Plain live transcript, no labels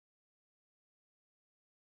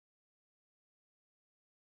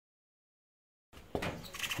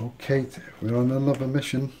Okay, we're on another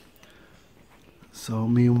mission. So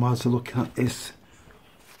me and Waz are looking at this.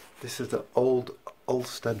 This is the old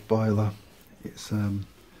Ulstead boiler. It's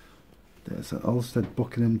there's an Ulstead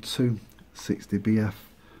Buckingham 2 60 BF.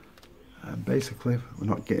 And basically we're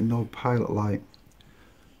not getting no pilot light.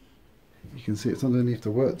 You can see it's underneath the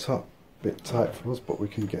worktop, a bit tight for us, but we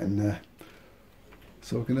can get in there.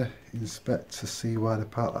 So we're going to inspect to see why the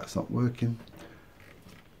pilot light's not working,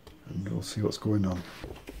 and we'll see what's going on.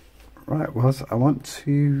 Right, Waz, I want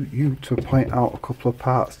you to point out a couple of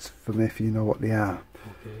parts for me if you know what they are.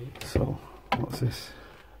 Okay. So, what's this?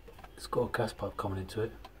 It's got a gas pipe coming into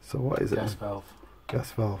it. So what is it? Gas valve.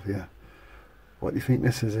 Gas valve, yeah. What do you think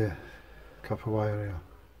this is here? Copper wire here.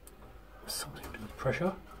 Something to do with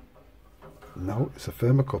pressure? No, it's a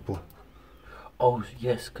thermocouple. Oh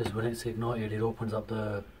yes, because when it's ignited, it opens up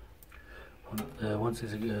the. Once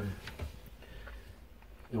it's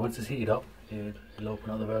heated up, it'll open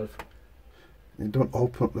up the valve. You don't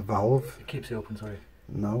open up the valve. It keeps it open, sorry.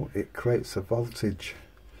 No, it creates a voltage.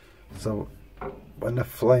 So when the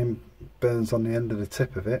flame burns on the end of the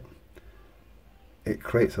tip of it, it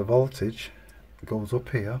creates a voltage. It goes up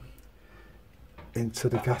here into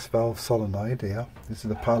the gas valve solenoid here. This is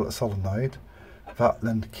the pilot solenoid. That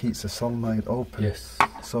then keeps the solenoid open. Yes.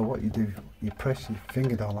 So what you do, you press your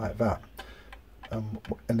finger down like that, and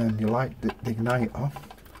then you light the igniter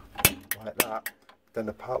like that. Then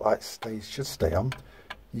the pilot light should stay on.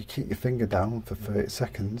 You keep your finger down for 30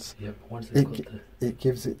 seconds. Yep. Once it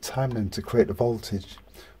gives it time then to create the voltage.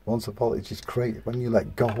 Once the voltage is created, when you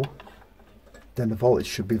let go, then the voltage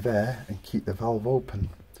should be there and keep the valve open,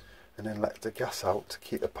 and then let the gas out to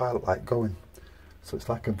keep the pilot light going. So it's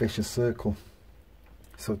like a vicious circle.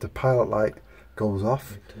 So if the pilot light goes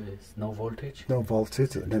off, no voltage,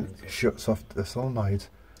 and then it shuts off the solenoid,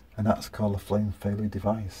 and that's called a flame failure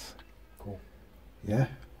device. Cool. Yeah,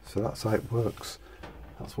 so that's how it works.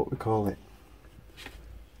 That's what we call it.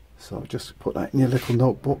 So just put that in your little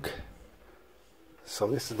notebook. So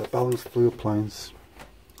this is the balanced fluid appliance.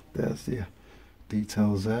 There's the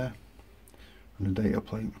details there and the data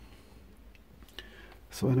plate.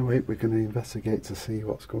 So anyway, we're going to investigate to see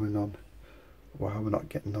what's going on, why we're not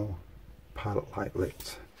getting no pilot light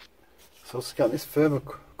lit. So to get this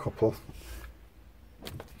thermocouple,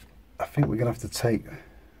 I think we're going to have to take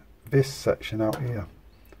this section out here.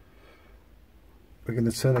 We're going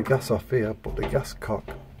to turn the gas off here, but the gas cock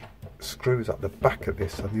screws at the back of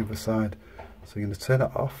this on the other side. So you're going to turn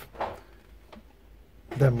it off.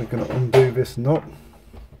 Then we're going to undo this nut.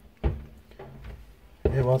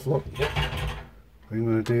 Here was, look. Yep. We're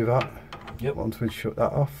going to do that. Yep. Once we shut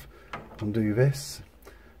that off, undo this.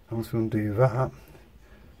 And once we undo that,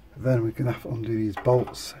 then we're going to have to undo these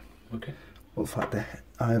bolts. Okay. Looks like they're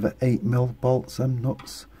either 8mm bolts, them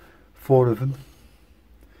nuts. 4 of them.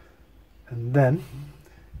 And then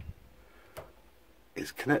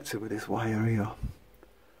it's connected with this wire here.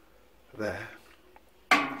 There.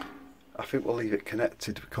 I think we'll leave it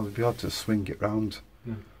connected because we'll be able to swing it round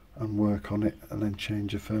and work on it, and then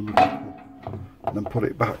change the thermocouple and then put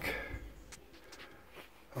it back.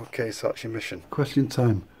 Okay, so that's your mission. Question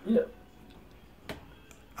time. Yeah.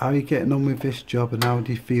 How are you getting on with this job, and how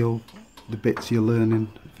do you feel the bits you're learning?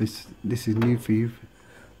 This is new for you.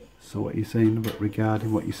 So what are you saying about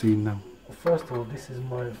regarding what you're seeing now? First of all, this is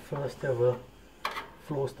my first ever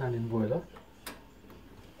floor standing boiler.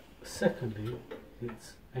 Secondly,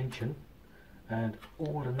 it's ancient, and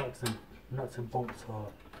all the nuts and bolts are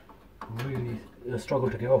really a struggle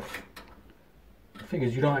to get off. The thing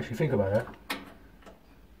is, you don't actually think about that.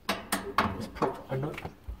 It's I know,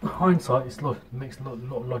 hindsight, it makes a lot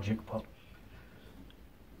of logic, but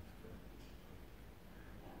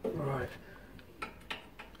right.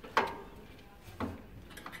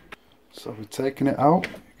 So we're taking it out.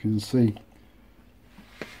 You can see.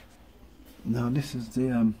 Now this is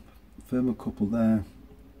the thermocouple there.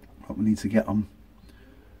 What we need to get on.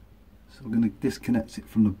 So we're going to disconnect it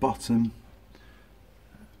from the bottom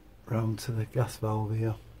round to the gas valve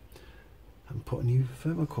here and put a new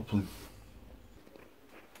thermocouple in.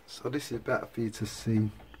 So this is better for you to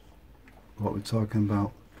see what we're talking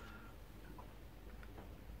about.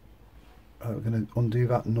 We're going to undo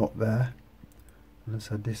that nut there, and I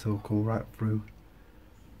said this will go right through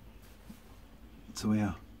to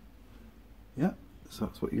here. Yeah, so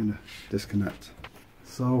that's what you're going to disconnect.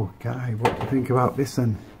 So, Guy, what do you think about this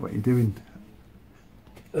then? What are you doing?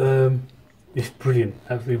 It's brilliant,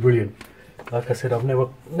 absolutely brilliant. Like I said, I've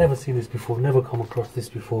never seen this before, never come across this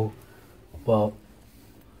before, but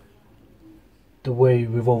the way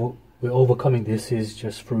we're overcoming this is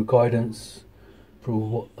just through guidance,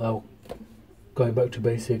 through going back to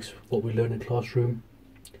basics, what we learn in classroom,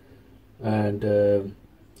 and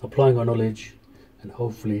applying our knowledge, and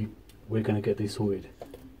hopefully we're going to get this sorted.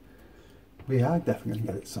 We are definitely going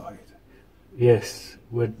to get it sorted. Yes,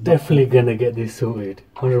 we're definitely going to get this sorted,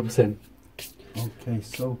 100%. Okay,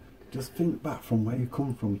 so just think back from where you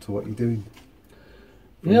come from to what you're doing.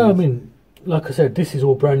 Yeah, I mean, like I said, this is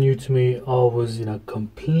all brand new to me. I was in a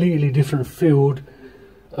completely different field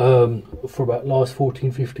for about last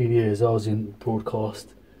 14-15 years. I was in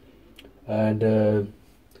broadcast, and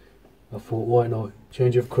I thought, why not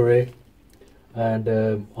change of career? And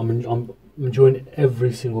I'm enjoying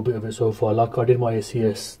every single bit of it so far. Like I did my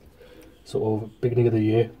ACS sort of beginning of the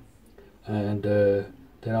year, and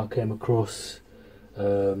then I came across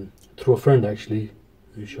through a friend actually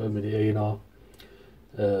who showed me the A&R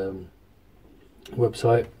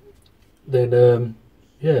website. Then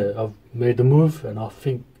yeah, I've made the move, and I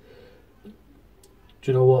think, do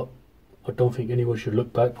you know what, I don't think anyone should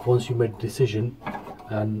look back once you made the decision,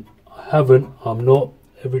 and I haven't. I'm not.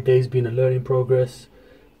 Every day's been a learning progress.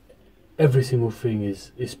 Every single thing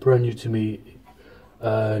is brand new to me,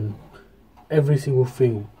 and every single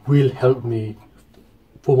thing will help me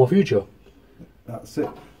for my future. That's it.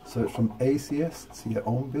 So it's from ACS to your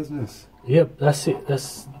own business. Yep, that's it.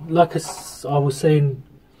 That's like I was saying,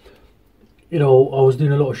 you know, I was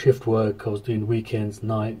doing a lot of shift work. I was doing weekends,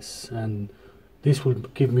 nights, and this will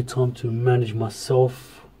give me time to manage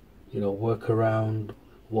myself, you know, work around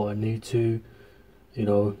what I need to, you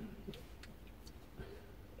know,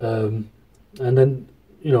 and then,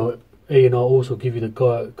 you know, A&R also give you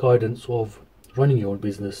the guidance of running your own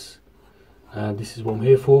business, and this is what I'm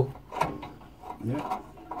here for. Yeah,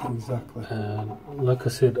 exactly. And like I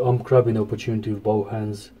said, I'm grabbing the opportunity with both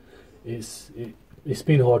hands. It's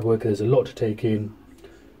been hard work. There's a lot to take in.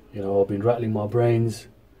 You know, I've been rattling my brains,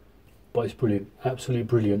 but it's brilliant, absolutely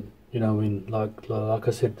brilliant. You know, I mean, like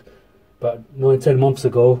I said, about 9-10 months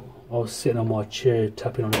ago, I was sitting on my chair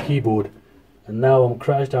tapping on the keyboard, and now I'm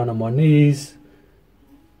crouched down on my knees.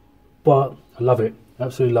 But I love it,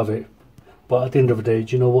 absolutely love it. But at the end of the day,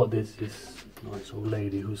 do you know what? There's this nice old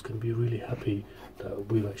lady who's going to be really happy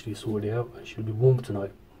that we've actually sorted it out, and she'll be warm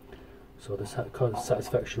tonight. So the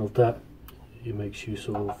satisfaction of that, it makes you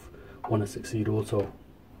sort of want to succeed also.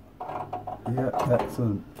 Yeah,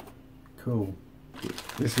 excellent. Cool.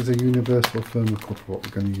 This is a universal thermocouple, what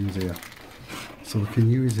we're going to use here. So we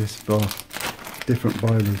can use this for different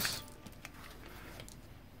boilers.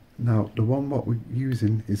 Now, the one what we're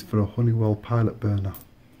using is for a Honeywell pilot burner.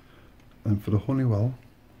 And for the Honeywell,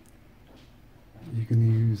 you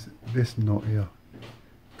can use this nut here.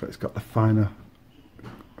 It's got the finer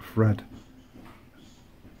thread.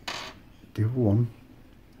 The other one,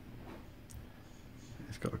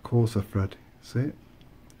 it's got a coarser thread. See it?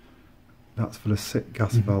 That's for the SIT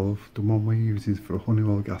gas valve. The one we use is for a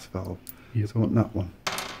Honeywell gas valve. Yep. So I want that one.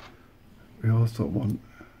 We also want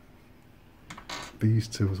these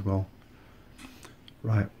two as well.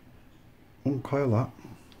 Right, uncoil that,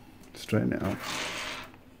 straighten it out.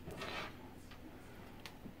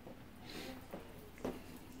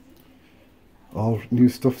 All new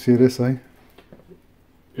stuff to this, eh?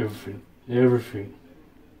 Everything.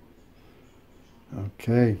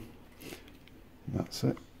 Okay, that's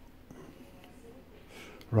it.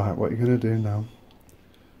 Right, what you're going to do now,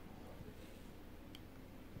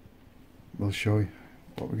 we'll show you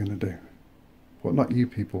what we're going to do. But not you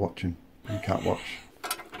people watching, you can't watch.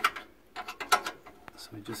 So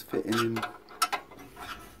we're just fitting in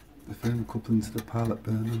the thermocouple into the pilot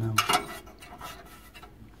burner now.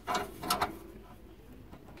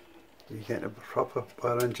 You're getting a proper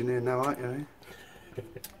boiler engineer now, aren't you? Eh?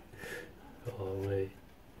 Oh, wait.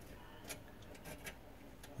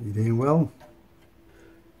 You're doing well.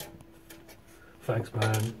 Thanks,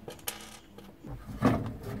 man.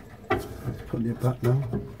 Let's put it back now,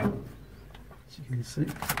 as you can see.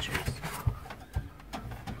 Cheers.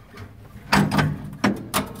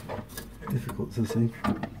 Difficult to see.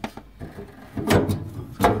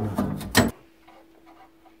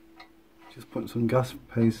 Just put some gas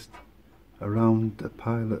paste around the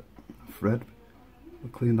pilot thread.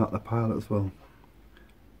 We'll clean out the pilot as well.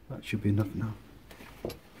 That should be enough now.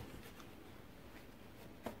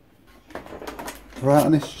 Right,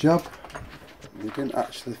 on this job, we didn't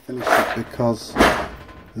actually finish it because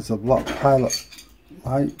there's a blocked pilot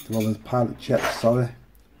light, well there's pilot jet, sorry,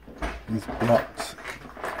 is blocked.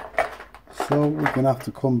 So we're going to have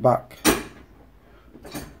to come back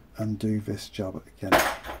and do this job again.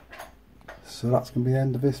 So that's going to be the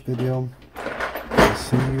end of this video. I'll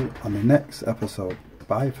see you on the next episode.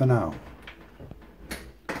 Bye for now.